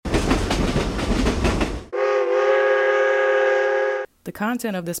The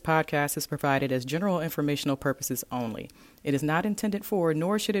content of this podcast is provided as general informational purposes only. It is not intended for,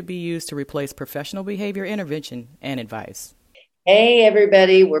 nor should it be used to replace professional behavior intervention and advice. Hey,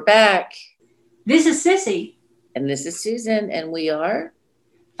 everybody, we're back. This is Sissy. And this is Susan, and we are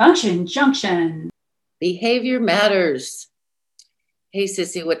Function Junction. Behavior Matters. Hey,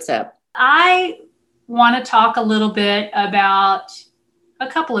 Sissy, what's up? I want to talk a little bit about a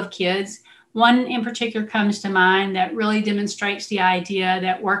couple of kids. One in particular comes to mind that really demonstrates the idea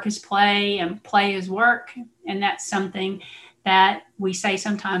that work is play and play is work. And that's something that we say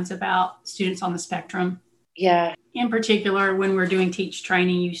sometimes about students on the spectrum. Yeah. In particular, when we're doing teach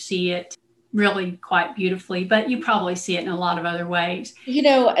training, you see it really quite beautifully, but you probably see it in a lot of other ways.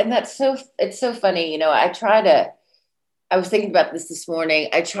 And it's so funny. I was thinking about this morning.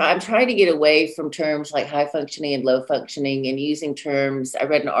 I'm trying to get away from terms like high functioning and low functioning and using terms. I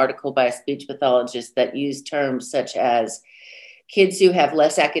read an article by a speech pathologist that used terms such as kids who have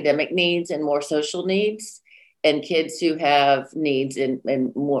less academic needs and more social needs, and kids who have needs in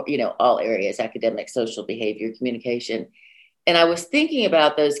more, all areas, academic, social, behavior, communication. And I was thinking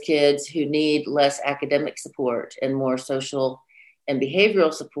about those kids who need less academic support and more social and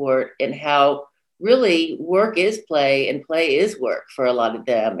behavioral support, and how really work is play and play is work for a lot of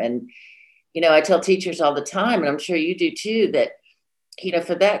them. And, I tell teachers all the time, and I'm sure you do too, that,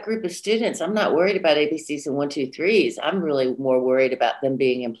 for that group of students, I'm not worried about ABCs and 1, 2, 3s. I'm really more worried about them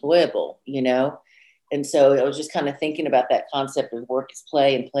being employable, And so I was just kind of thinking about that concept of work is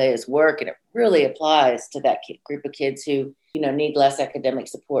play and play is work. And it really applies to that group of kids who, need less academic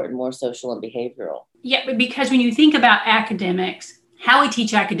support and more social and behavioral. Yeah, but because when you think about academics, how we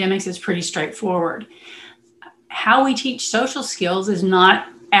teach academics is pretty straightforward. How we teach social skills is not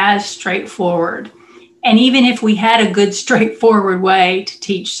as straightforward. And even if we had a good straightforward way to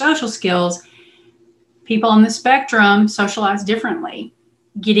teach social skills, people on the spectrum socialize differently.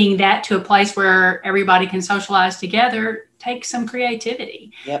 Getting that to a place where everybody can socialize together takes some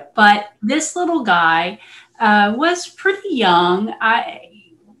creativity. Yep. But this little guy was pretty young. I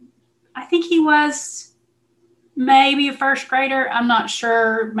think he was maybe a first grader. I'm not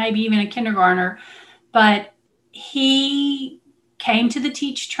sure, maybe even a kindergartner. But he came to the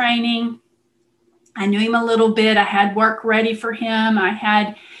teach training. I knew him a little bit. I had work ready for him.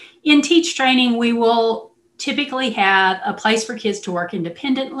 In teach training, we will typically have a place for kids to work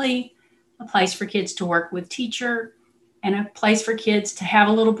independently, a place for kids to work with teacher, and a place for kids to have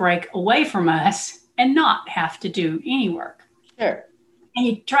a little break away from us and not have to do any work. Sure. And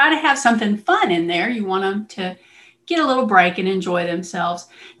you try to have something fun in there. You want them to get a little break and enjoy themselves.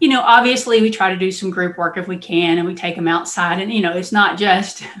 Obviously we try to do some group work if we can, and we take them outside, and, it's not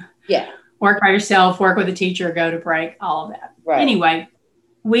just work by yourself, work with a teacher, go to break, all of that. Right. Anyway,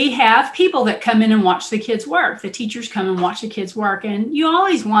 we have people that come in and watch the kids work. The teachers come and watch the kids work, and you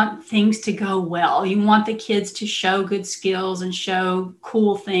always want things to go well. You want the kids to show good skills and show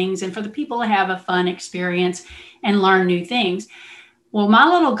cool things, and for the people to have a fun experience and learn new things. Well, my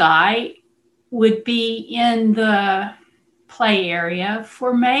little guy would be in the play area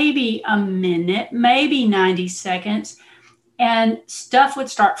for maybe a minute, maybe 90 seconds, and stuff would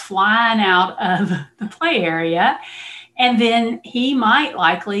start flying out of the play area. And then he might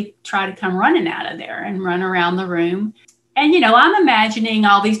likely try to come running out of there and run around the room. And, I'm imagining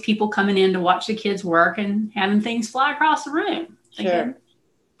all these people coming in to watch the kids work and having things fly across the room. Sure.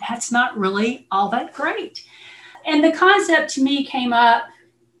 That's not really all that great. And the concept to me came up,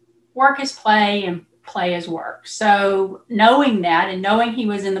 work is play and play is work. So knowing that and knowing he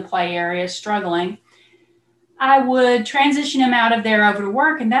was in the play area struggling, I would transition him out of there over to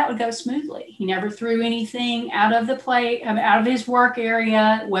work, and that would go smoothly. He never threw anything out of out of his work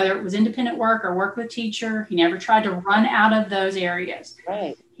area, whether it was independent work or work with teacher. He never tried to run out of those areas.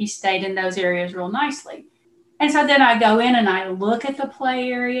 Right. He stayed in those areas real nicely. And so then I go in and I look at the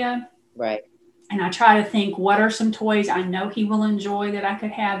play area. Right. And I try to think, what are some toys I know he will enjoy that I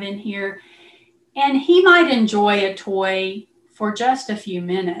could have in here? And he might enjoy a toy for just a few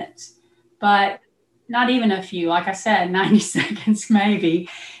minutes, but not even a few, like I said, 90 seconds maybe.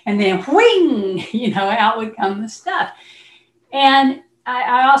 And then whing, out would come the stuff. And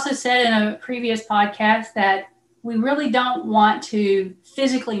I also said in a previous podcast that we really don't want to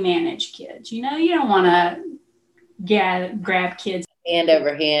physically manage kids. You don't want to grab kids. Hand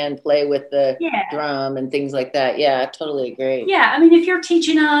over hand, play with the drum and things like that. Yeah, I totally agree. Yeah, if you're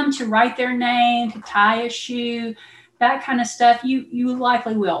teaching them to write their name, to tie a shoe, that kind of stuff, you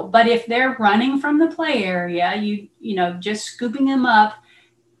likely will. But if they're running from the play area, just scooping them up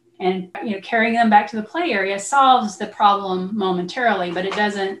and carrying them back to the play area solves the problem momentarily, but it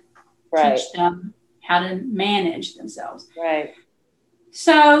doesn't teach them how to manage themselves. Right.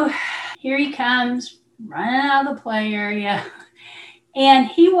 So here he comes, running out of the play area. And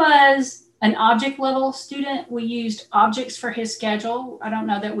he was an object level student. We used objects for his schedule. I don't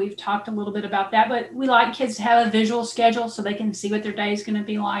know that we've talked a little bit about that, but we like kids to have a visual schedule so they can see what their day is going to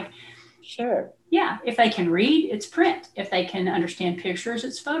be like. Sure. Yeah. If they can read, it's print. If they can understand pictures,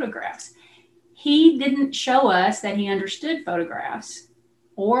 it's photographs. He didn't show us that he understood photographs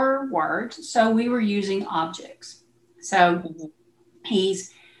or words, so we were using objects. So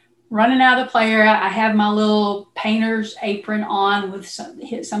he's running out of the play area. I have my little painter's apron on with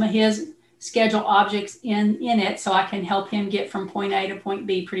some of his schedule objects in it, so I can help him get from point A to point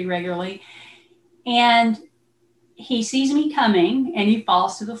B pretty regularly. And he sees me coming and he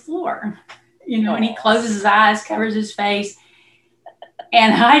falls to the floor, and he closes his eyes, covers his face.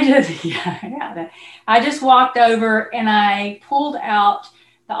 And I just walked over and I pulled out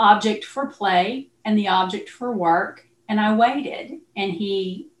the object for play and the object for work, and I waited, and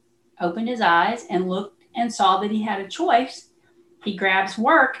he opened his eyes and looked and saw that he had a choice. He grabs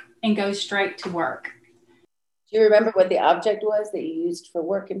work and goes straight to work. Do you remember what the object was that you used for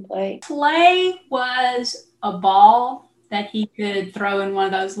work and play? Play was a ball that he could throw in one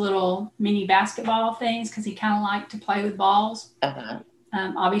of those little mini basketball things because he kind of liked to play with balls. Uh-huh.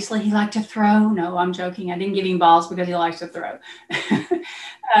 Obviously, he liked to throw. No, I'm joking. I didn't give him balls because he likes to throw.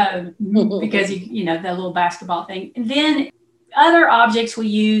 Because, the little basketball thing. And then other objects we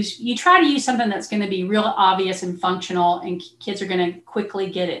use, you try to use something that's going to be real obvious and functional, and kids are going to quickly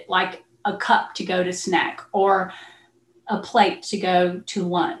get it, like a cup to go to snack, or a plate to go to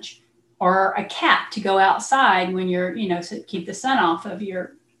lunch, or a cap to go outside when you're, to keep the sun off of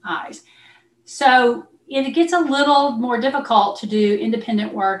your eyes. So it gets a little more difficult to do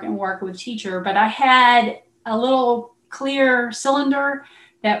independent work and work with teacher, but I had a little clear cylinder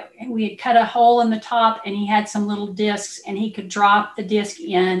that we had cut a hole in the top, and he had some little discs, and he could drop the disc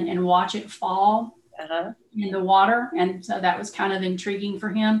in and watch it fall in the water. And so that was kind of intriguing for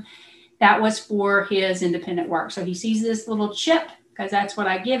him. That was for his independent work. So he sees this little chip, because that's what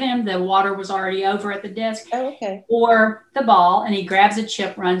I give him. The water was already over at the desk. Oh, okay. Or the ball, and he grabs a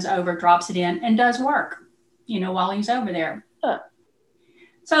chip, runs over, drops it in, and does work, while he's over there. Huh.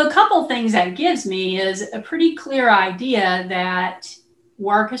 So a couple things that gives me is a pretty clear idea that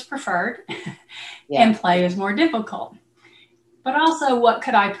work is preferred and play is more difficult. But also, what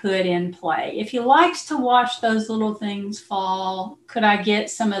could I put in play? If he likes to watch those little things fall, could I get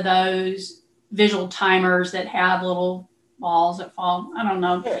some of those visual timers that have little balls that fall? I don't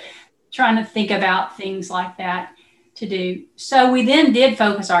know. Sure. Trying to think about things like that to do. So we then did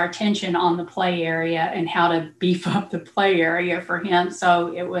focus our attention on the play area and how to beef up the play area for him.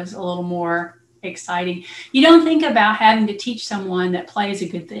 So it was a little more exciting. You don't think about having to teach someone that play is a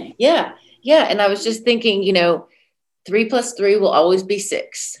good thing. Yeah. And I was just thinking, 3 + 3 will always be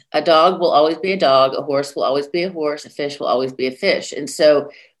 6. A dog will always be a dog. A horse will always be a horse. A fish will always be a fish. And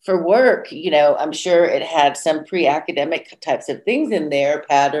so for work, I'm sure it had some pre-academic types of things in there,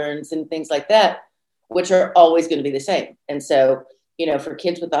 patterns and things like that, which are always going to be the same. And so, for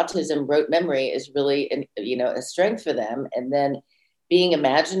kids with autism, rote memory is really, a strength for them. And then being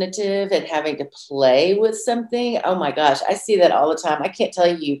imaginative and having to play with something. Oh my gosh, I see that all the time. I can't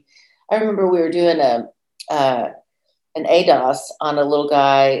tell you. I remember we were doing an ADOS on a little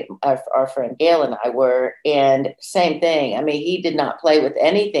guy, our friend Gail and I were, and same thing. I mean, he did not play with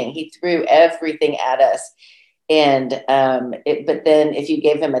anything. He threw everything at us. And but then if you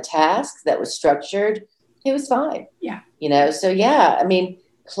gave him a task that was structured, he was fine. Yeah. So I mean,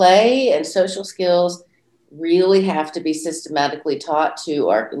 play and social skills really have to be systematically taught to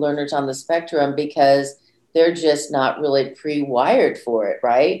our learners on the spectrum, because they're just not really pre-wired for it,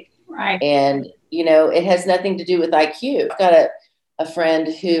 right? Right. And, it has nothing to do with IQ. I've got a friend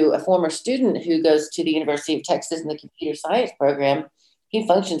a former student who goes to the University of Texas in the computer science program. He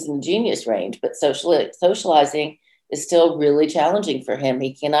functions in the genius range, but socializing is still really challenging for him.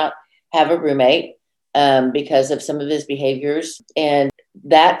 He cannot have a roommate because of some of his behaviors. And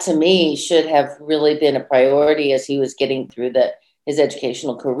that to me should have really been a priority as he was getting through his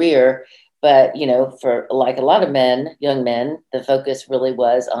educational career. But, for like a lot of young men, the focus really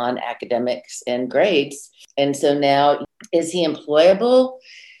was on academics and grades. And so now, is he employable?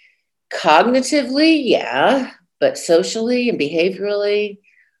 Cognitively, yeah, but socially and behaviorally,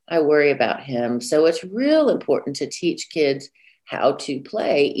 I worry about him. So it's real important to teach kids how to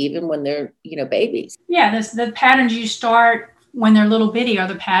play, even when they're, babies. Yeah, the patterns you start when they're little bitty are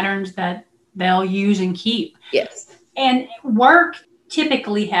the patterns that they'll use and keep. Yes. And work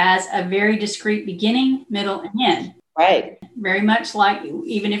typically has a very discrete beginning, middle, and end. Right. Very much like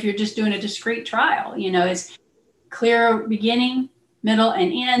even if you're just doing a discrete trial, it's clear beginning, middle,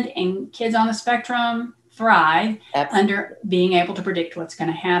 and end, and kids on the spectrum thrive under being able to predict what's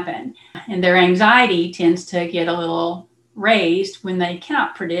going to happen. And their anxiety tends to get a little raised when they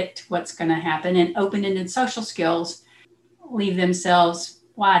cannot predict what's going to happen, and open-ended social skills leave themselves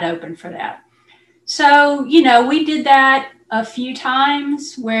wide open for that. So, we did that a few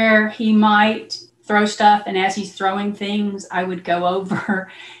times where he might throw stuff, and as he's throwing things, I would go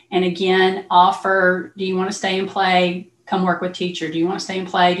over and again offer, do you want to stay and play? Come work with teacher. Do you want to stay and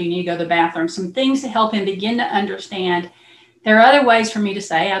play? Do you need to go to the bathroom? Some things to help him begin to understand there are other ways for me to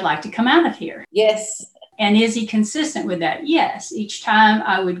say, I'd like to come out of here. Yes. And is he consistent with that? Yes. Each time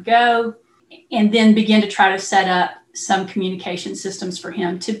I would go and then begin to try to set up some communication systems for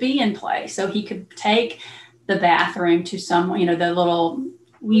him to be in place so he could take the bathroom to someone, the little,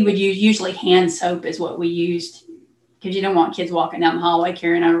 we would use usually hand soap is what we used, because you don't want kids walking down the hallway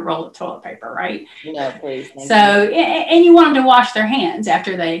carrying a roll of toilet paper, right? No, please. So, and you want them to wash their hands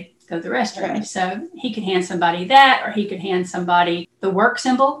after they go to the restroom. Right. So he could hand somebody that, or he could hand somebody the work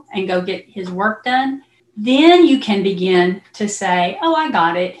symbol and go get his work done. Then you can begin to say, oh, I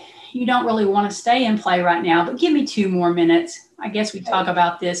got it. You don't really want to stay and play right now, but give me 2 more minutes. I guess we talk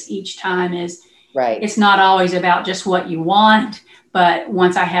about this each time is right. It's not always about just what you want. But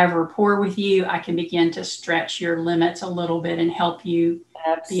once I have a rapport with you, I can begin to stretch your limits a little bit and help you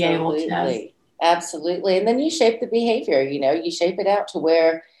be able to. Absolutely. And then you shape the behavior, you shape it out to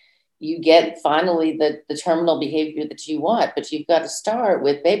where you get finally the terminal behavior that you want. But you've got to start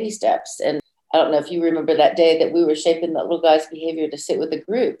with baby steps. And I don't know if you remember that day that we were shaping that little guy's behavior to sit with the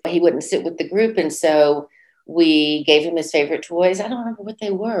group. He wouldn't sit with the group. And so we gave him his favorite toys. I don't remember what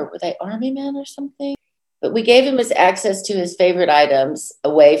they were. Were they Army Men or something? But we gave him his access to his favorite items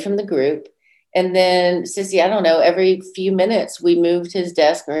away from the group. And then, Sissy, I don't know, every few minutes we moved his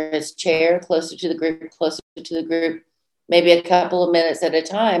desk or his chair closer to the group, maybe a couple of minutes at a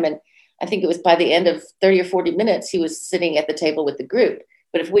time. And I think it was by the end of 30 or 40 minutes, he was sitting at the table with the group.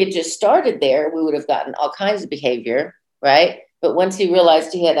 But if we had just started there, we would have gotten all kinds of behavior, right? But once he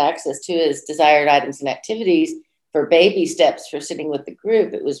realized he had access to his desired items and activities, for baby steps for sitting with the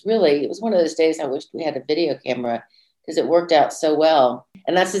group, it was one of those days I wished we had a video camera because it worked out so well.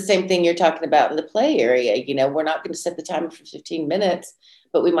 And that's the same thing you're talking about in the play area. We're not going to set the timer for 15 minutes,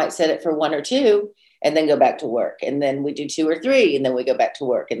 but we might set it for 1 or 2 and then go back to work. And then we do 2 or 3 and then we go back to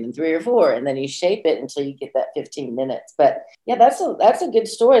work and then 3 or 4. And then you shape it until you get that 15 minutes. But yeah, that's a good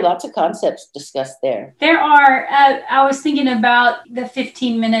story. Lots of concepts discussed there. There are, I was thinking about the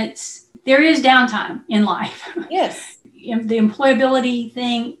 15 minutes. There is downtime in life. Yes. The employability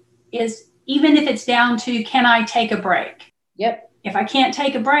thing is, even if it's down to, can I take a break? Yep. If I can't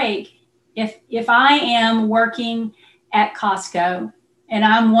take a break, if I am working at Costco and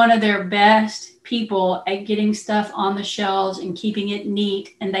I'm one of their best people at getting stuff on the shelves and keeping it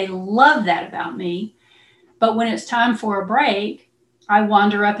neat, and they love that about me, but when it's time for a break, I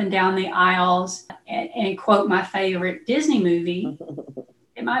wander up and down the aisles and quote my favorite Disney movie.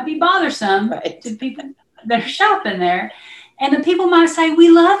 It might be bothersome to people that are shopping there. And the people might say, we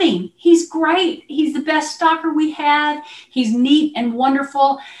love him. He's great. He's the best stalker we have. He's neat and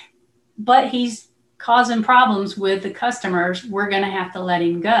wonderful, but he's causing problems with the customers. We're going to have to let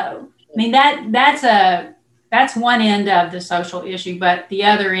him go. I mean, that's one end of the social issue, but the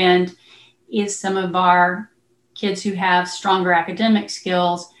other end is some of our kids who have stronger academic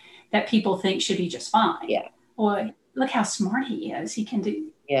skills that people think should be just fine. Yeah. Boy, look how smart he is. He can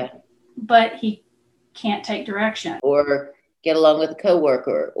do. Yeah. But he can't take direction. Or get along with a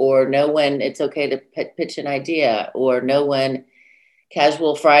coworker, or know when it's okay to pitch an idea, or know when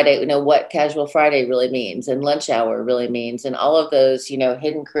casual Friday, what casual Friday really means and lunch hour really means. And all of those,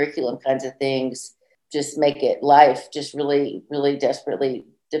 hidden curriculum kinds of things just make it life just really, really desperately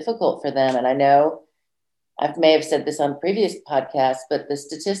difficult for them. And I know I may have said this on previous podcasts, but the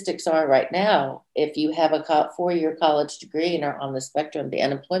statistics are right now, if you have a 4-year college degree and are on the spectrum, the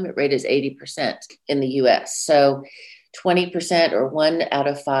unemployment rate is 80% in the US. So 20%, or 1 out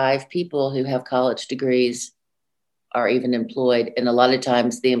of 5 people who have college degrees are even employed. And a lot of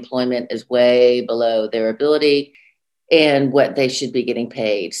times the employment is way below their ability and what they should be getting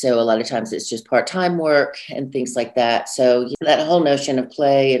paid. So a lot of times it's just part-time work and things like that. So that whole notion of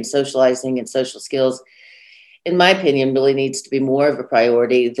play and socializing and social skills, in my opinion, really needs to be more of a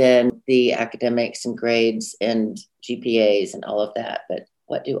priority than the academics and grades and GPAs and all of that. But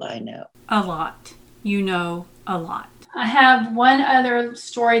what do I know? A lot. You know a lot. I have one other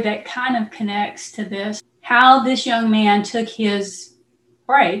story that kind of connects to this. How this young man took his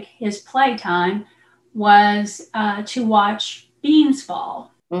break, his playtime, was to watch beans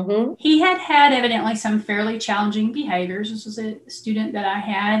fall. Mm-hmm. He had evidently some fairly challenging behaviors. This was a student that I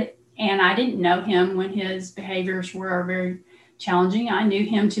had, and I didn't know him when his behaviors were very challenging. I knew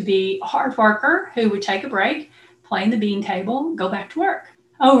him to be a hard worker who would take a break, play in the bean table, go back to work.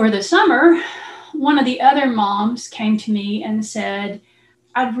 Over the summer, one of the other moms came to me and said,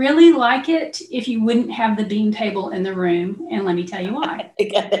 I'd really like it if you wouldn't have the bean table in the room. And let me tell you why. I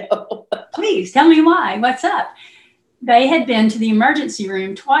think I know. Please tell me why. What's up? They had been to the emergency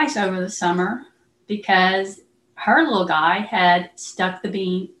room twice over the summer because her little guy had stuck a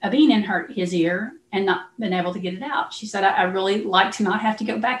bean in his ear and not been able to get it out. She said, I really like to not have to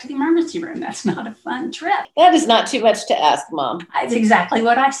go back to the emergency room. That's not a fun trip. That is not too much to ask, Mom. That's exactly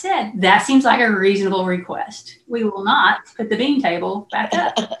what I said. That seems like a reasonable request. We will not put the bean table back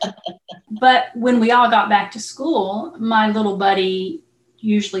up. But when we all got back to school, my little buddy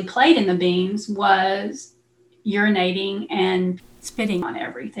usually played in the beans was urinating and spitting on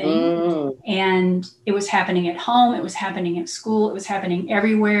everything. And it was happening at home. It was happening at school. It was happening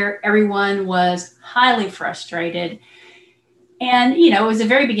everywhere. Everyone was highly frustrated. And, it was the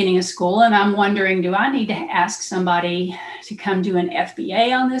very beginning of school. And I'm wondering, do I need to ask somebody to come do an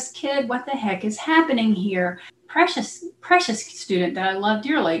FBA on this kid? What the heck is happening here? Precious student that I love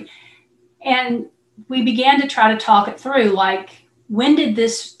dearly. And we began to try to talk it through, like, when did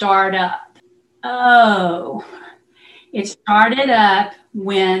this start up? Oh, it started up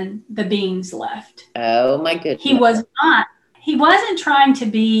when the beans left. Oh, my goodness. He wasn't trying to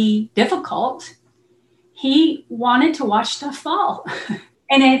be difficult. He wanted to watch stuff fall.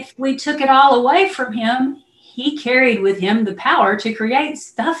 And if we took it all away from him, he carried with him the power to create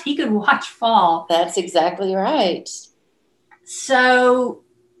stuff he could watch fall. That's exactly right. So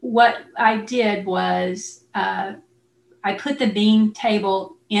what I did was I put the bean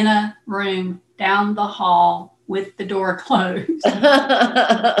table in a room down the hall with the door closed. And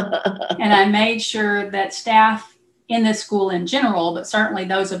I made sure that staff in the school in general, but certainly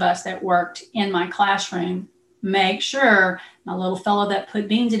those of us that worked in my classroom, make sure my little fellow that put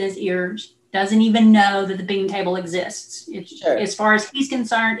beans in his ears doesn't even know that the bean table exists. Sure. As far as he's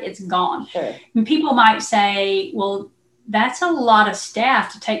concerned, it's gone. Sure. And people might say, well, that's a lot of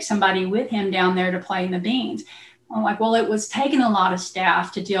staff to take somebody with him down there to play in the beans. I'm like, well, it was taking a lot of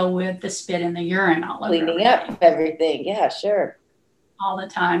staff to deal with the spit and the urine all over Cleaning up everything. Yeah, sure. All the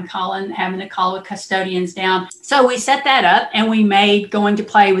time, having to call the custodians down. So we set that up and we made going to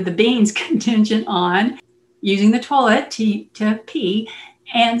play with the beans contingent on using the toilet to pee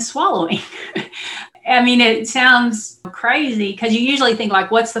and swallowing. I mean, it sounds crazy because you usually think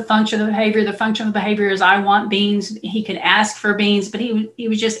like, what's the function of the behavior? The function of the behavior is I want beans. He could ask for beans, but he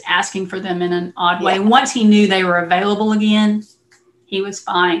was just asking for them in an odd way. Yeah. Once he knew they were available again, he was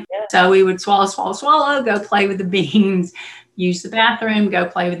fine. Yeah. So we would swallow, go play with the beans, use the bathroom, go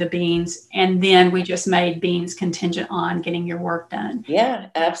play with the beans. And then we just made beans contingent on getting your work done. Yeah,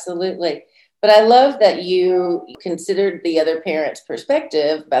 absolutely. But I love that you considered the other parent's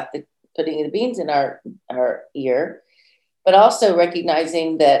perspective about the putting the beans in our ear, but also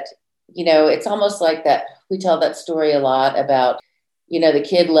recognizing that, it's almost like that. We tell that story a lot about, the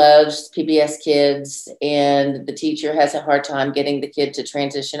kid loves PBS Kids and the teacher has a hard time getting the kid to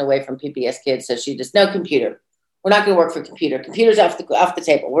transition away from PBS Kids. So she just, no computer. We're not going to work for computer. Computer's off the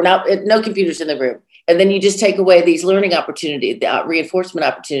table. We're not, no computers in the room. And then you just take away these learning opportunities, the reinforcement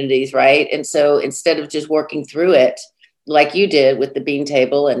opportunities, right? And so instead of just working through it, like you did with the bean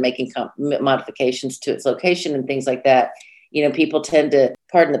table and making modifications to its location and things like that, people tend to,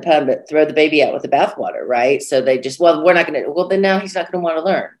 pardon the pun, but throw the baby out with the bathwater, right? So they just, we're not going to, then now he's not going to want to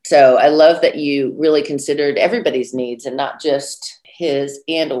learn. So I love that you really considered everybody's needs and not just his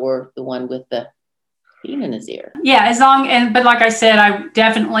and or the one with the bean in his ear. Yeah, but like I said, I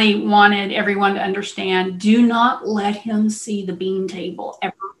definitely wanted everyone to understand, do not let him see the bean table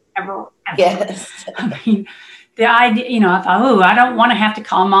ever. Yes. I mean, the idea, I thought, I don't want to have to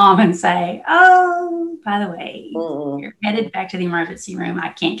call mom and say, oh, by the way, you're headed back to the emergency room. I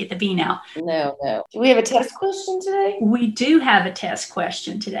can't get the bean out. No. Do we have a test question today? We do have a test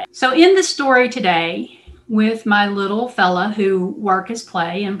question today. So in the story today with my little fella who work is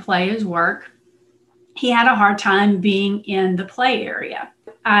play and play is work, he had a hard time being in the play area.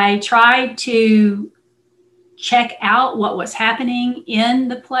 I tried to check out what was happening in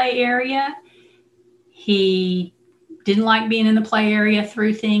the play area. He didn't like being in the play area,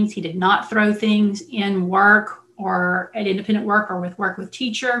 threw things. He did not throw things in work or at independent work or work with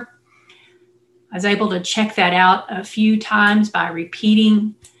teacher. I was able to check that out a few times by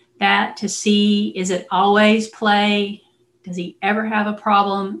repeating that to see, is it always play? Does he ever have a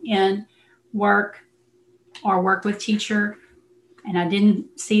problem in work or work with teacher? and I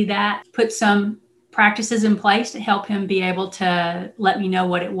didn't see that. Put some practices in place to help him be able to let me know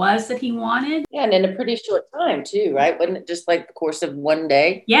what it was that he wanted. Yeah, and in a pretty short time too, right? Wasn't it just like the course of one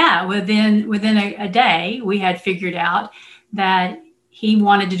day? Yeah, within a day, we had figured out that he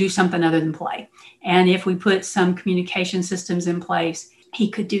wanted to do something other than play. And if we put some communication systems in place, he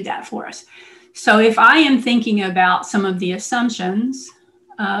could do that for us. So if I am thinking about some of the assumptions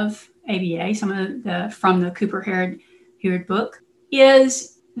of ABA, some of the from the Cooper-Hewitt book,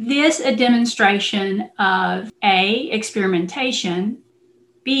 is this a demonstration of A, experimentation,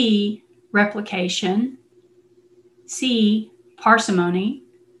 B, replication, C, parsimony,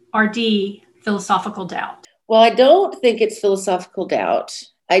 or D, philosophical doubt? Well, I don't think it's philosophical doubt.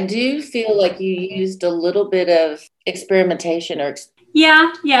 I do feel like you used a little bit of experimentation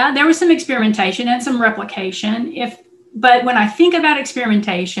Yeah, there was some experimentation and some replication. But when I think about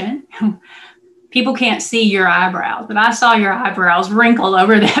experimentation, people can't see your eyebrows, but I saw your eyebrows wrinkle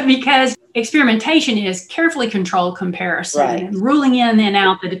over that because experimentation is carefully controlled comparison and ruling in and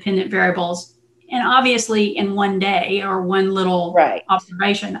out the dependent variables. And obviously in one day or one little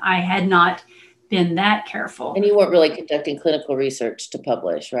observation, I had not been that careful. And you weren't really conducting clinical research to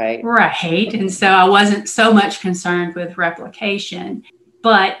publish, right? Right. And so I wasn't so much concerned with replication.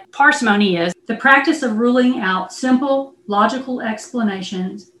 But parsimony is the practice of ruling out simple, logical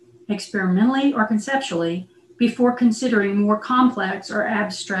explanations experimentally or conceptually before considering more complex or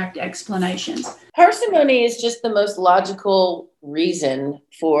abstract explanations. Parsimony is just the most logical reason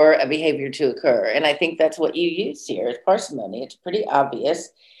for a behavior to occur. And I think that's what you use here is parsimony. It's pretty obvious.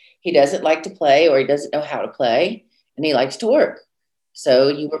 He doesn't like to play or he doesn't know how to play and he likes to work. So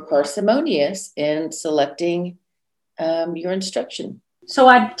you were parsimonious in selecting your instruction. So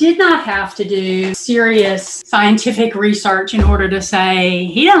I did not have to do serious scientific research in order to say,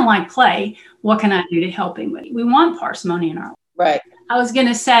 he doesn't like play. What can I do to help him with? We want parsimony in our life. Right. I was going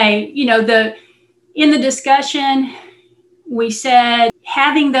to say, in the discussion, we said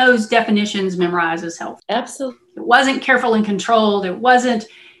having those definitions memorized is helpful. Absolutely. It wasn't careful and controlled. It wasn't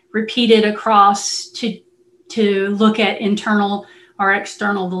repeated across to look at internal or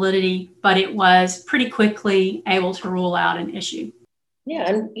external validity, but it was pretty quickly able to rule out an issue. Yeah.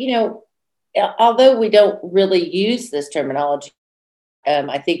 And, although we don't really use this terminology,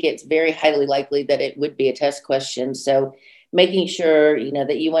 I think it's very highly likely that it would be a test question. So making sure,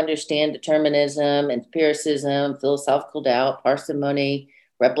 that you understand determinism, empiricism, philosophical doubt, parsimony,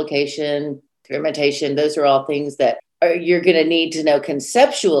 replication, experimentation, those are all things that you're going to need to know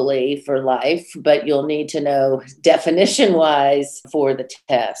conceptually for life, but you'll need to know definition-wise for the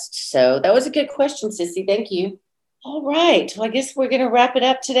test. So that was a good question, Sissy. Thank you. All right. Well, I guess we're going to wrap it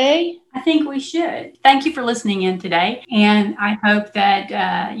up today. I think we should. Thank you for listening in today. And I hope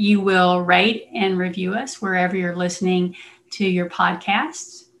that you will rate and review us wherever you're listening to your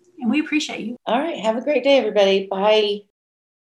podcasts. And we appreciate you. All right. Have a great day, everybody. Bye.